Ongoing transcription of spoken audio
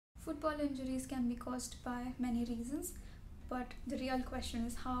Football injuries can be caused by many reasons, but the real question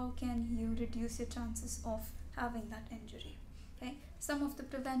is how can you reduce your chances of having that injury? Okay, some of the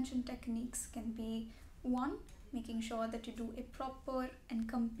prevention techniques can be: one, making sure that you do a proper and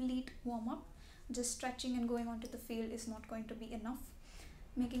complete warm-up. Just stretching and going onto the field is not going to be enough.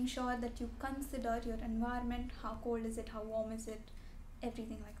 Making sure that you consider your environment, how cold is it, how warm is it,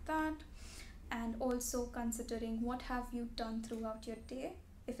 everything like that. And also considering what have you done throughout your day,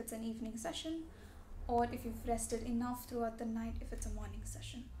 if it's an evening session, or if you've rested enough throughout the night if it's a morning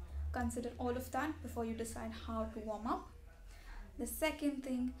session. Consider all of that before you decide how to warm up. The second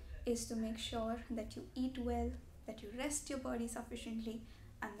thing is to make sure that you eat well, that you rest your body sufficiently,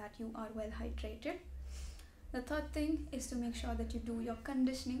 and that you are well hydrated. The third thing is to make sure that you do your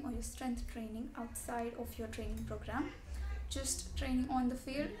conditioning or your strength training outside of your training program. Just training on the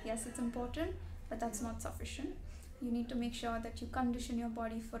field, yes, it's important, but that's not sufficient. You need to make sure that you condition your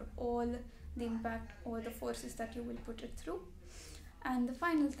body for all the impact or the forces that you will put it through. And the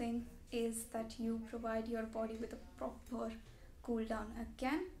final thing is that you provide your body with a proper cool down.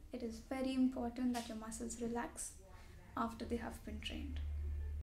 Again, it is very important that your muscles relax after they have been trained.